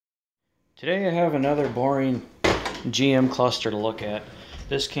Today I have another boring GM cluster to look at.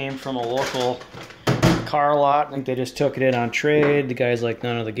 This came from a local car lot. I think they just took it in on trade. The guy's like,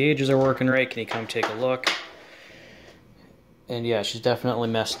 none of the gauges are working right. Can you come take a look? And yeah, she's definitely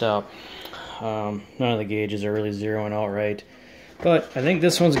messed up. None of the gauges are really zeroing out right. But I think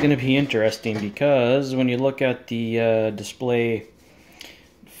this one's going to be interesting because when you look at the display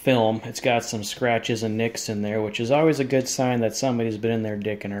film, it's got some scratches and nicks in there, which is always a good sign that somebody's been in there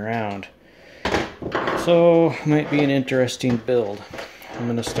dicking around. So, might be an interesting build. I'm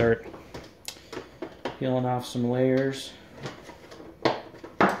going to start peeling off some layers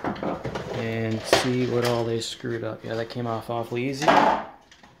and see what all they screwed up. Yeah, that came off awfully easy. I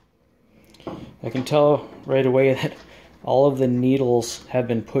can tell right away that all of the needles have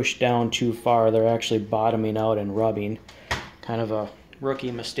been pushed down too far. They're actually bottoming out and rubbing. Kind of a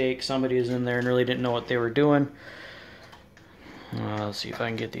rookie mistake. Somebody was in there and really didn't know what they were doing. Let's see if I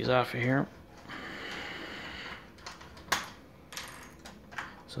can get these off of here.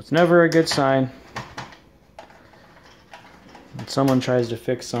 So it's never a good sign when someone tries to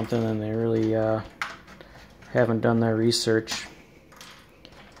fix something and they really haven't done their research.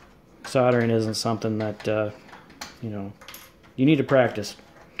 Soldering isn't something that you need to practice.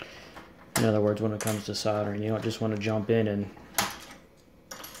 In other words, when it comes to soldering, you don't just want to jump in and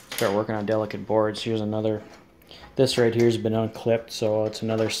start working on delicate boards. Here's another. This right here has been unclipped, so it's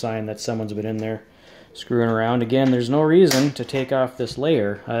another sign that someone's been in there screwing around. Again, there's no reason to take off this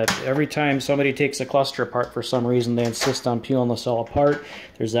layer. Every time somebody takes a cluster apart for some reason, they insist on peeling this all apart.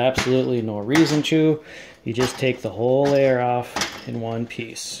 There's absolutely no reason to. You just take the whole layer off in one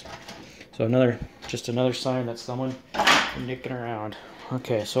piece. So just another sign that someone is nicking around.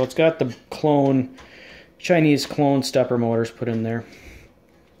 Okay, so it's got the Chinese clone stepper motors put in there.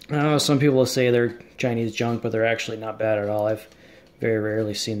 Some people will say they're Chinese junk, but they're actually not bad at all. I've very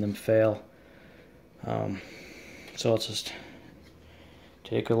rarely seen them fail. So let's just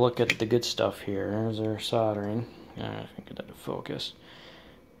take a look at the good stuff here. There's our soldering. I can get that to focus.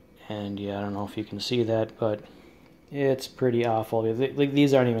 And yeah, I don't know if you can see that, but it's pretty awful. Like,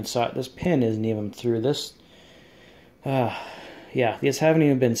 these aren't even soldered. This pin isn't even through this. Yeah, these haven't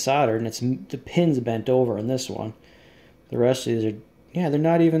even been soldered, and the pin's bent over in this one. The rest of these are, yeah, they're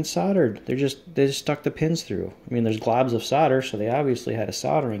not even soldered. They just stuck the pins through. I mean, there's globs of solder, so they obviously had a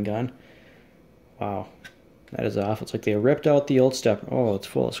soldering gun. Wow, that is awful. It's like they ripped out the old step. Oh, it's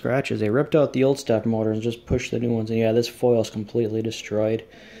full of scratches. They ripped out the old step motor and just pushed the new ones in. Yeah, this foil's completely destroyed.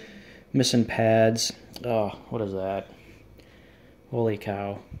 Missing pads. Oh, what is that? Holy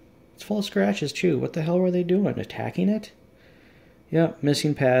cow. It's full of scratches too. What the hell were they doing? Attacking it? Yep,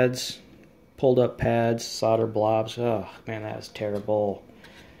 missing pads. Pulled up pads. Solder blobs. Oh, man, that is terrible.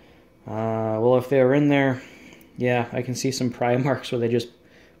 Well, if they were in there, yeah, I can see some pry marks where they just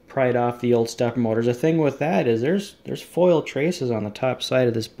pried off the old stepper motors. The thing with that is there's foil traces on the top side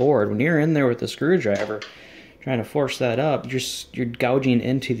of this board. When you're in there with the screwdriver trying to force that up, you're gouging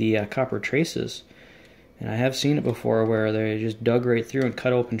into the copper traces. And I have seen it before where they just dug right through and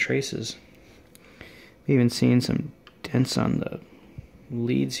cut open traces. I've even seen some dents on the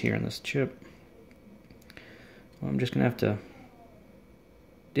leads here in this chip. Well, I'm just gonna have to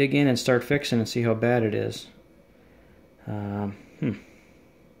dig in and start fixing and see how bad it is.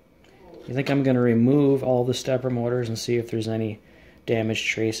 I think I'm going to remove all the stepper motors and see if there's any damaged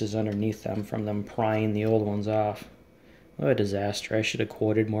traces underneath them from them prying the old ones off. What a disaster. I should have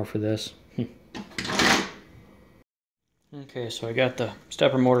quoted more for this. Okay, so I got the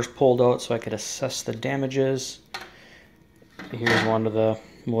stepper motors pulled out so I could assess the damages. Here's one of the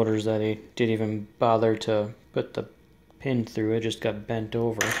motors that I didn't even bother to put the pin through. It just got bent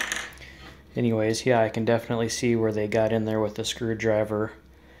over. Anyways, yeah, I can definitely see where they got in there with the screwdriver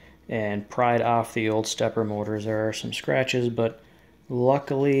and pried off the old stepper motors. There are some scratches, but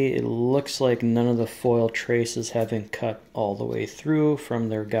luckily it looks like none of the foil traces have been cut all the way through from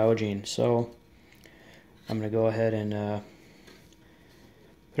their gouging. So I'm going to go ahead and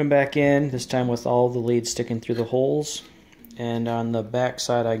put them back in, this time with all the leads sticking through the holes. And on the back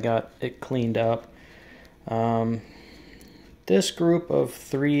side I got it cleaned up. This group of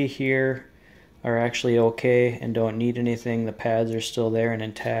 3 here are actually okay and don't need anything. The pads are still there and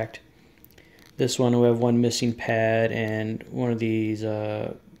intact. This one we have one missing pad, and one of these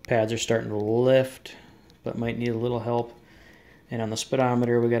pads are starting to lift but might need a little help. And on the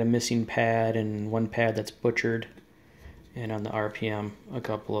speedometer we got a missing pad and one pad that's butchered, and on the RPM a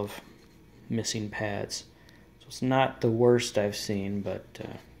couple of missing pads. So it's not the worst I've seen, but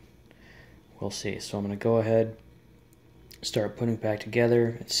we'll see. So I'm going to go ahead, start putting it back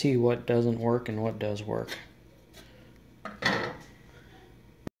together and see what doesn't work and what does work.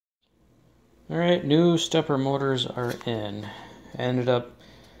 Alright, new stepper motors are in. I ended up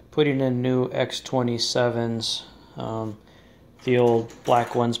putting in new X27s. The old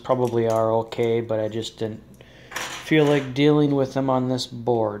black ones probably are okay, but I just didn't feel like dealing with them on this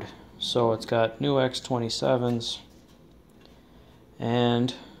board. So it's got new X27s,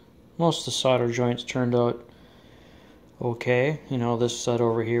 and most of the solder joints turned out okay. You know, this set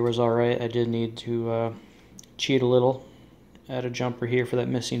over here was alright. I did need to cheat a little, add a jumper here for that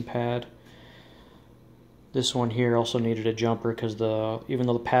missing pad. This one here also needed a jumper because even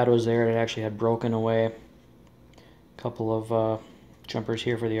though the pad was there, it actually had broken away. A couple of jumpers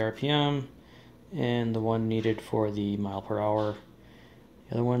here for the RPM, and the one needed for the mile per hour.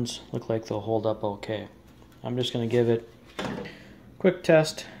 The other ones look like they'll hold up okay. I'm just going to give it a quick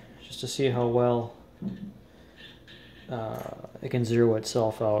test just to see how well it can zero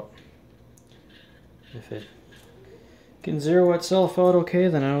itself out. If it can zero itself out okay,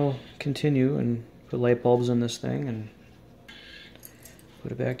 then I'll continue and put light bulbs in this thing and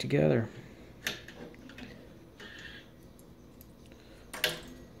put it back together.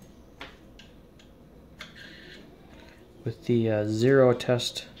 With the zero out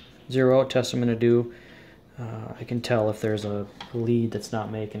test I'm going to do, I can tell if there's a lead that's not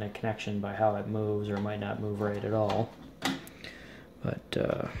making a connection by how it moves, or it might not move right at all. But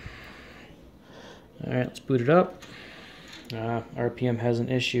alright, let's boot it up. RPM has an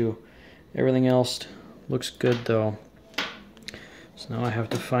issue. Everything else looks good though. So now I have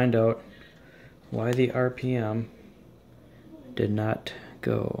to find out why the RPM did not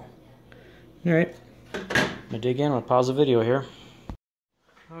go. Alright, I'm gonna dig in. I'm gonna pause the video here.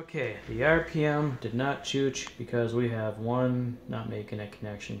 Okay, the RPM did not chooch because we have one not making a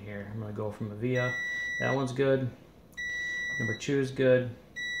connection here. I'm gonna go from a via. That one's good. Number 2 is good.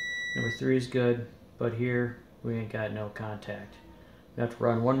 Number 3 is good. But here we ain't got no contact. We have to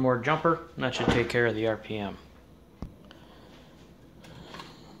run one more jumper, and that should take care of the RPM.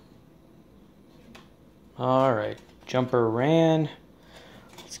 Alright, jumper ran.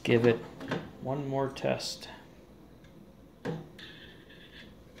 Let's give it one more test.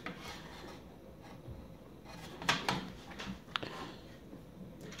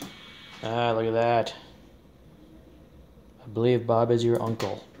 Look at that. I believe Bob is your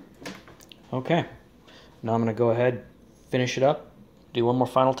uncle. Okay, now I'm going to go ahead, finish it up, do one more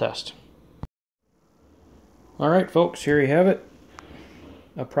final test. Alright folks, here you have it.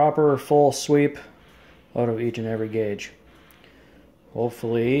 A proper full sweep out of each and every gauge.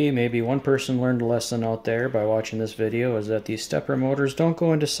 Hopefully, maybe one person learned a lesson out there by watching this video, is that these stepper motors don't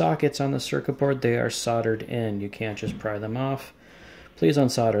go into sockets on the circuit board, they are soldered in. You can't just pry them off. Please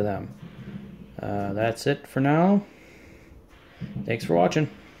unsolder them. That's it for now. Thanks for watching.